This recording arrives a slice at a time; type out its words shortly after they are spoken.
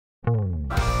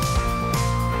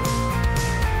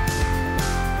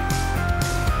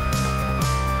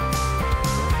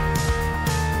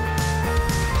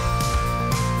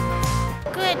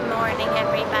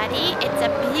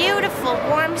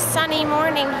sunny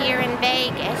morning here in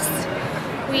Vegas.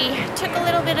 We took a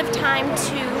little bit of time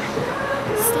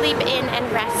to sleep in and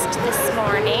rest this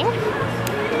morning.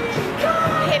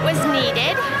 It was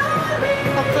needed.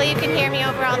 Hopefully you can hear me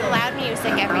over all the loud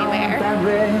music everywhere.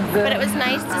 But it was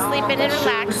nice to sleep in and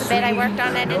relax a bit. I worked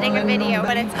on editing a video,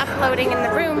 but it's uploading in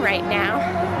the room right now.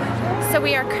 So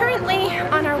we are currently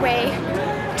on our way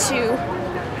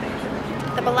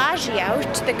to the Bellagio,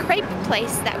 to the crepe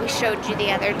place that we showed you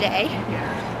the other day,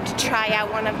 to try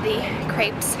out one of the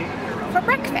crepes for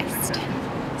breakfast.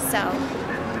 So,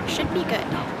 should be good.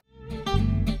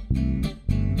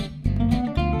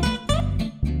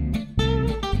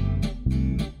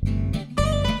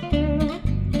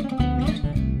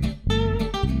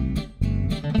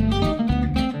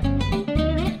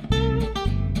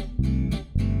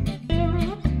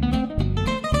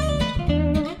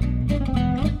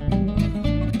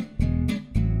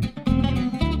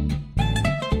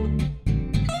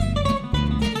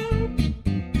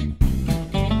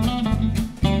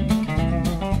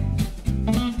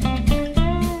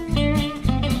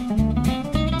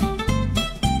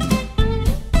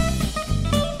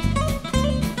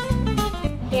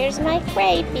 Here's my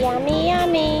crepe, yummy,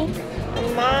 yummy.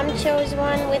 And Mom chose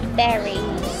one with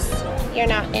berries. You're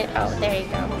not in, oh, there you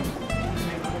go.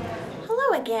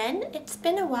 Hello again. It's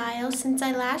been a while since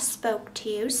I last spoke to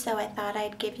you, so I thought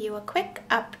I'd give you a quick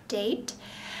update.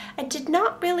 I did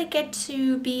not really get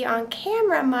to be on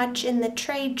camera much in the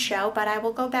trade show, but I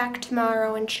will go back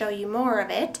tomorrow and show you more of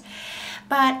it.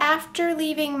 But after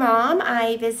leaving Mom,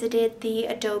 I visited the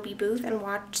Adobe booth and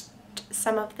watched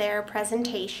some of their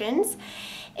presentations,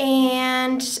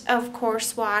 and of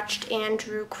course watched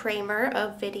Andrew Kramer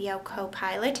of Video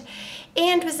Copilot,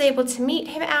 and was able to meet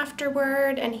him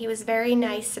afterward, and he was very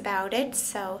nice about it,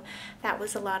 so that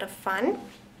was a lot of fun.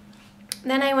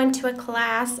 Then I went to a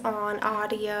class on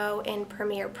audio in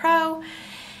Premiere Pro,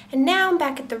 and now I'm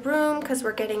back at the room because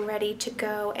we're getting ready to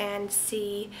go and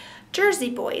see Jersey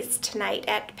Boys tonight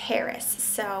at Paris,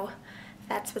 so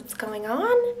that's what's going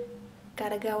on.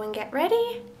 Gotta go and get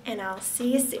ready, and I'll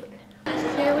see you soon.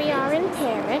 Here we are in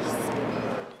Paris.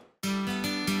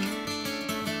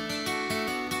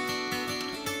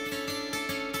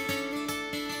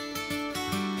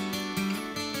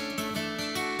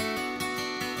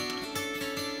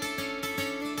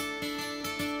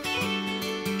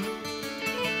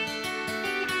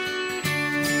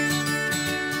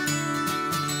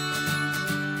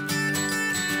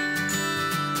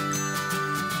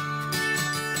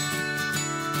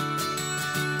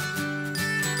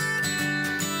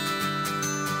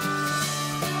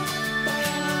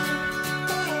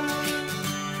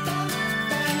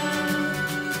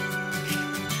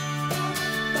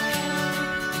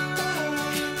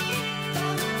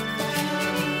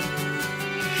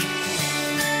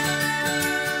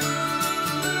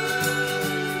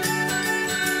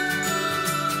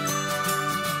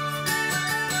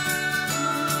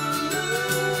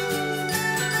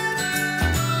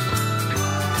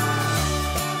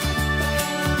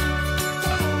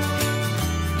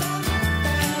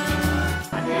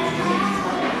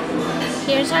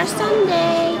 Here's our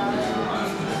Sunday.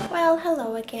 Well,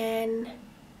 hello again.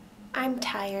 I'm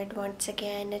tired once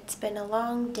again. It's been a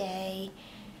long day,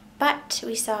 but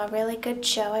we saw a really good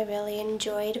show. I really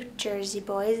enjoyed Jersey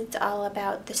Boys. It's all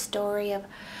about the story of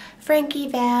Frankie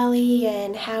Valli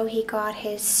and how he got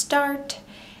his start,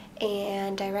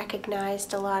 and I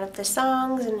recognized a lot of the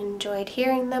songs and enjoyed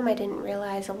hearing them. I didn't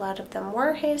realize a lot of them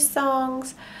were his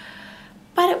songs.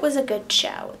 But it was a good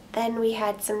show. Then we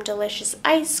had some delicious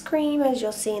ice cream, as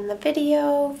you'll see in the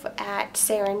video, at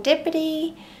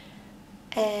Serendipity.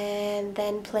 And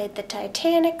then played the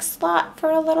Titanic slot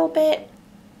for a little bit.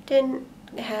 Didn't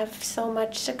have so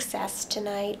much success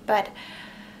tonight, but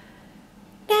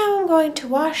now I'm going to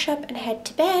wash up and head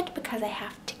to bed because I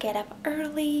have to get up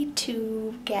early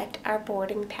to get our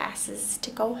boarding passes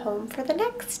to go home for the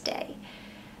next day.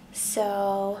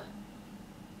 So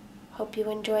hope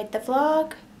you enjoyed the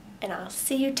vlog, and I'll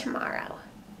see you tomorrow.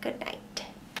 Good night.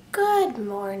 Good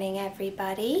morning,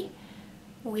 everybody.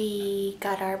 We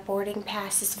got our boarding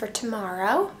passes for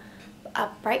tomorrow.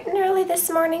 Up bright and early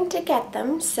this morning to get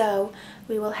them, so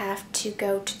we will have to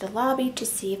go to the lobby to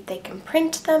see if they can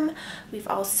print them. We've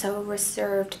also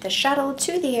reserved the shuttle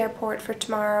to the airport for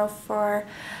tomorrow for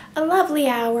a lovely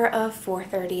hour of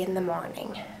 4:30 in the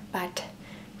morning, but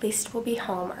at least we'll be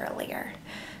home earlier.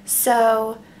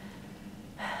 So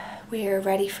we're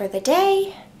ready for the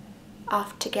day,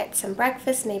 off to get some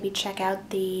breakfast, maybe check out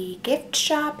the gift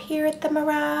shop here at the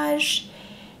Mirage,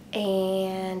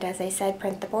 and as I said,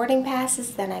 print the boarding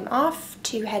passes. Then I'm off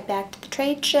to head back to the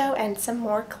trade show and some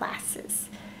more classes.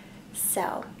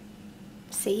 So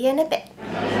See you in a bit.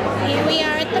 Here we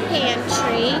are at the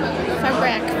pantry for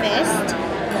breakfast.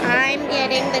 I'm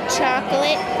getting the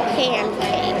chocolate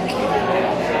pancake.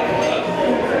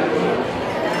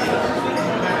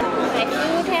 My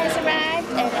food has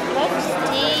arrived and it looks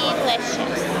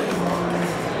delicious.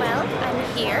 Well, I'm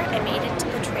here. I made it to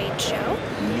the trade show.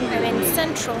 I'm in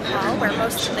Central Hall, where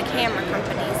most of the camera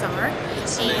companies are,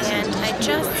 and I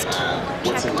just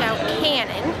checked out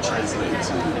Canon.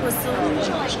 It was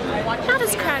not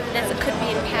as crowded as it could be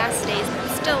in past days, but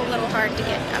still a little hard to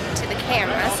get up to the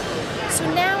cameras. So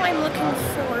now I'm looking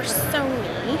for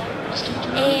Sony,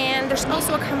 and there's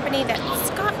also a company that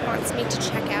Scott wants me to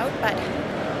check out, but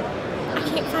I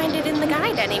can't find it in the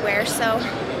guide anywhere, so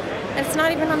it's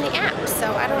not even on the app,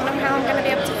 so I don't know how I'm going to be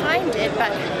able to find it,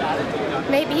 but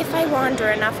maybe if I wander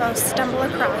enough, I'll stumble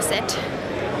across it.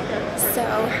 So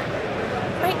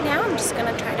right now I'm just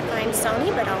going to try to find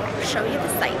Sony, but I'll show you the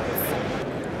sights.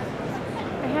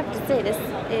 I have to say, this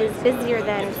is busier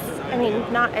than,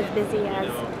 not as busy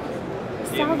as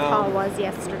South Hall was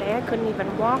yesterday. I couldn't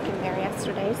even walk in there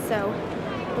yesterday, so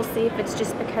we'll see if it's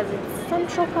just because it's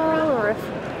Central Hall or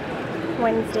if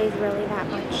Wednesday's really that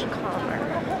much calmer.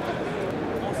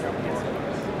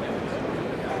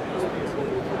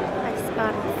 I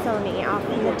spotted Sony off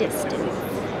in the distance.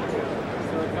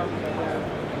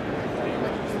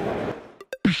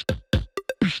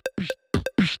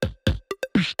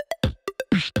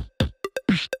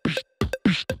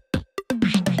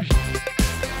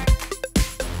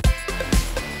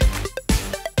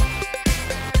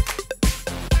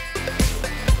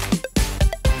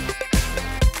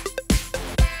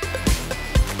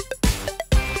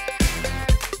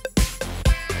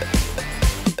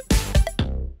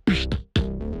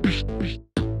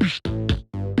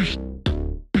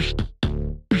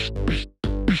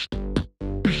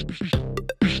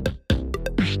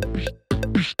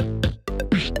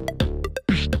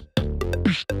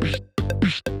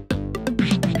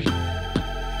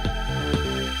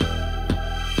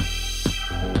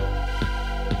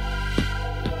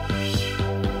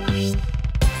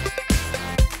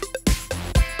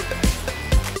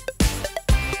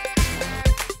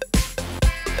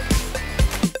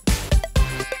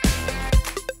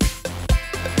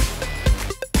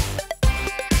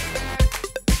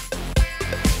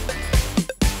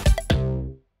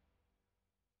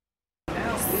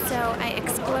 I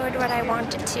explored what I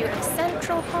wanted to at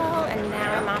Central Hall, and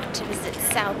now I'm off to visit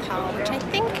South Hall, which I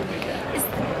think is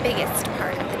the biggest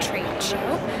part of the trade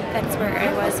show. That's where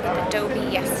I was with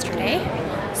Adobe yesterday,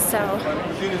 so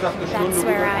that's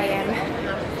where I am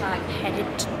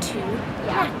headed to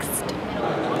next.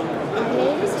 I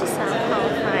made it to South Hall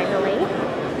finally.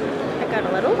 I got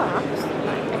a little lost,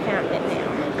 but I found it now.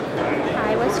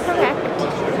 I was correct.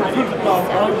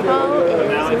 South Hall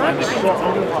is much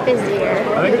busier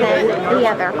than the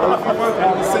other halls.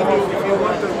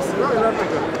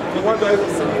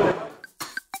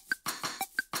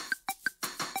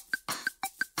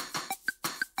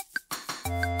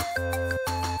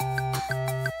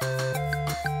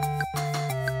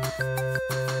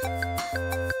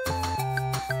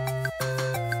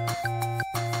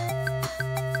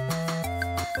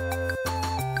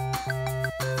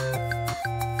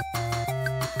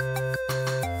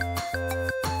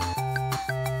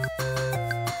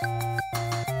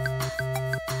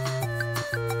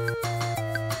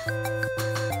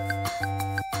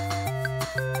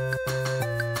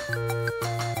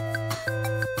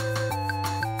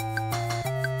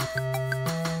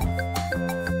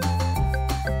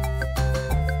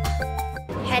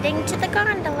 Heading to the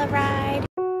gondola ride.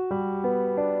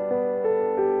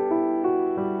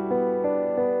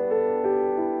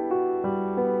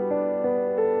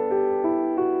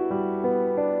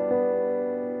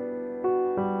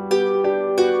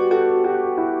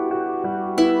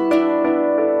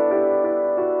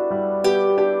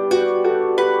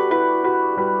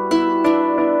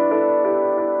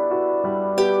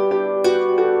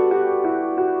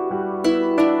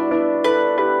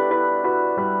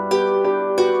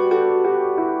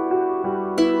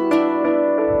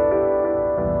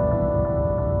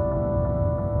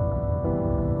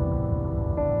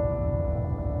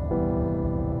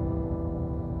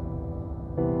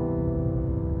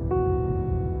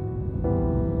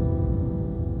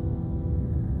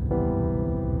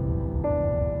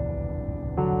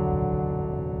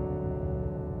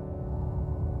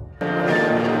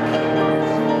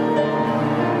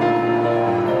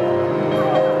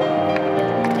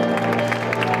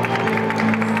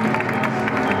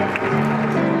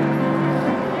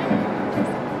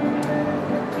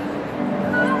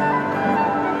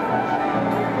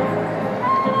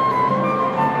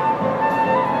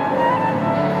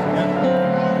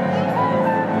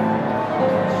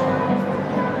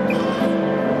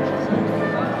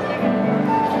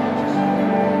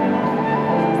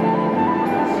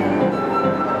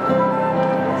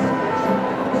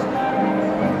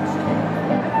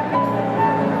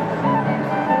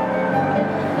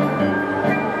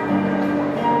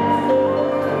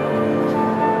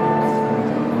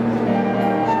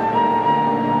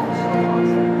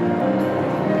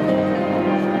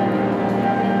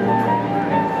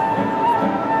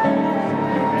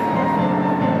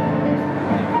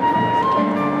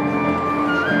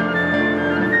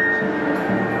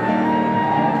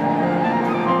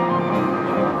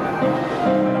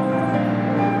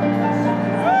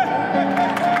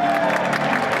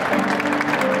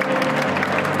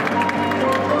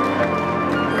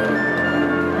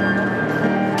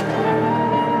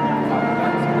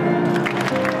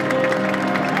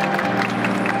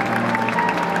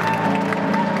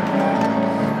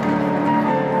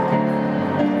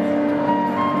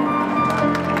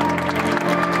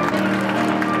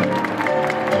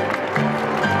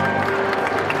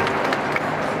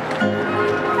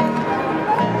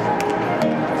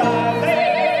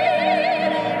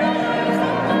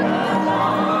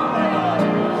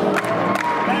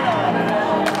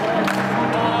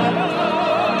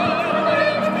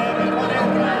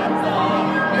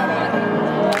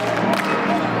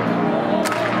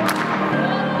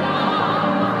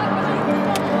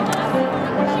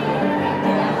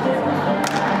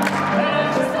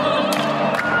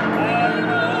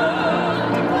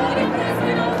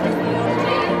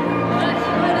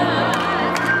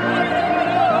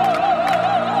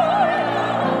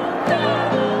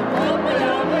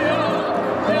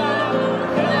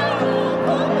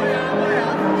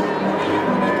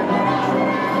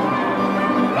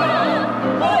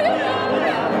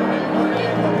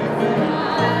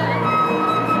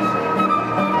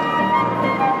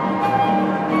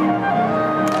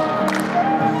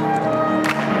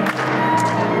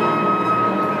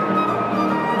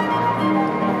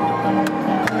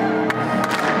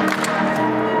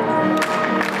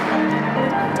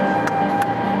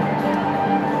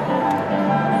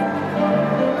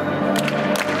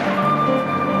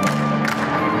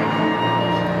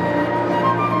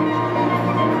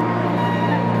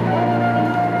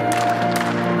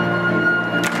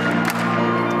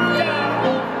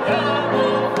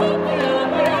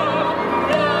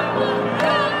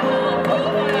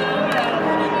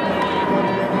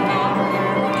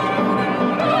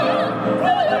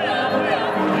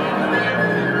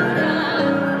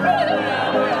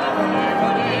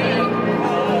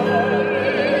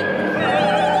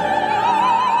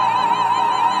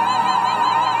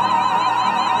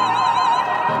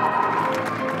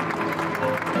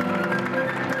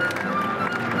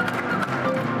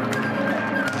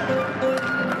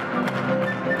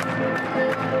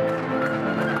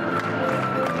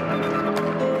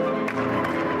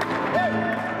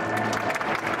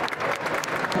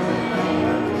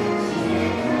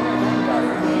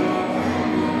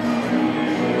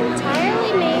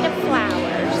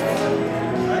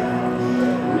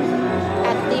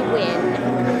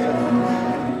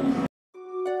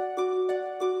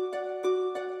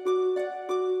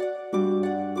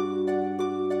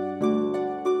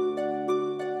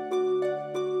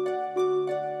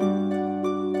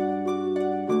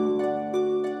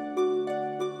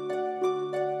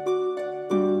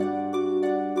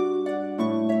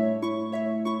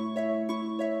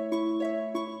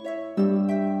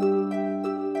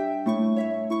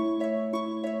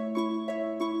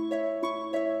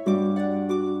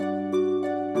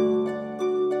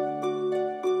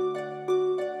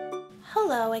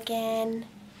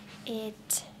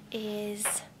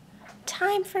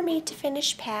 for me to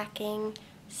finish packing,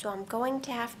 so I'm going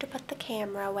to have to put the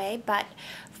camera away. But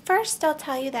first I'll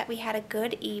tell you that we had a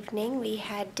good evening. We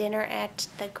had dinner at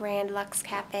the Grand Lux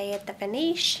Cafe at the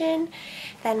Venetian,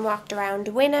 then walked around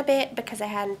Wynn a bit because I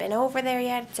hadn't been over there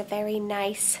yet. It's a very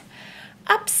nice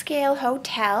upscale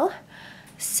hotel.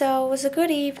 So it was a good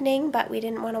evening, but we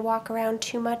didn't want to walk around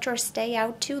too much or stay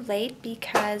out too late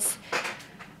because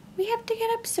we have to get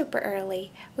up super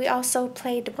early. We also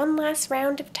played one last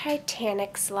round of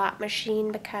Titanic slot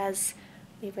machine because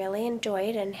we really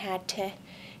enjoyed and had to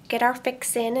get our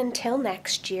fix in until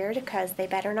next year because they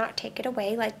better not take it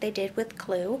away like they did with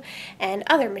Clue and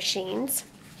other machines.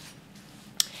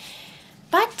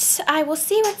 But I will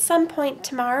see you at some point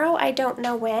tomorrow. I don't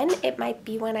know when. It might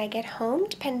be when I get home,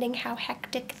 depending how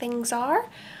hectic things are.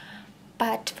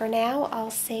 But for now, I'll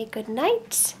say good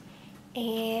night,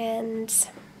 and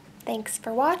thanks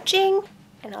for watching,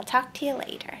 and I'll talk to you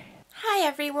later. Hi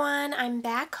everyone, I'm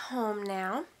back home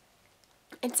now.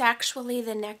 It's actually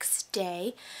the next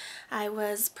day. I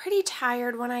was pretty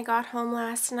tired when I got home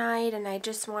last night, and I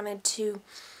just wanted to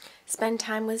spend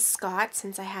time with Scott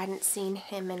since I hadn't seen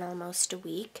him in almost a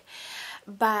week.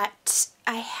 But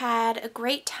I had a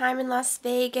great time in Las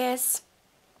Vegas.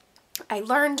 I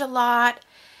learned a lot,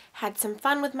 had some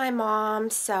fun with my mom,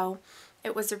 so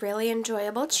it was a really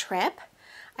enjoyable trip.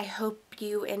 I hope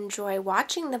you enjoy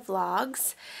watching the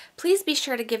vlogs. Please be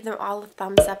sure to give them all a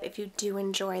thumbs up if you do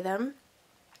enjoy them.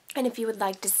 And if you would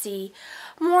like to see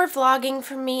more vlogging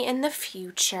from me in the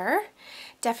future,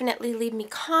 definitely leave me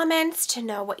comments to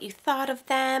know what you thought of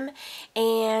them,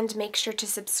 and make sure to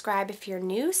subscribe if you're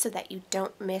new so that you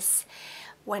don't miss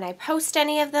when I post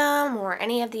any of them or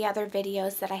any of the other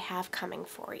videos that I have coming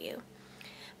for you.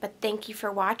 But thank you for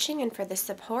watching and for the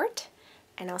support,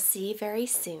 and I'll see you very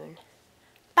soon.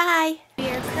 Bye! We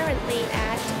are currently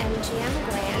at MGM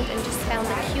Grand and just found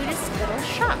the cutest little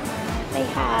shop. They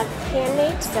have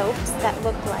handmade soaps that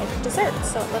look like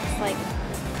desserts, so it looks like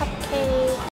cupcake,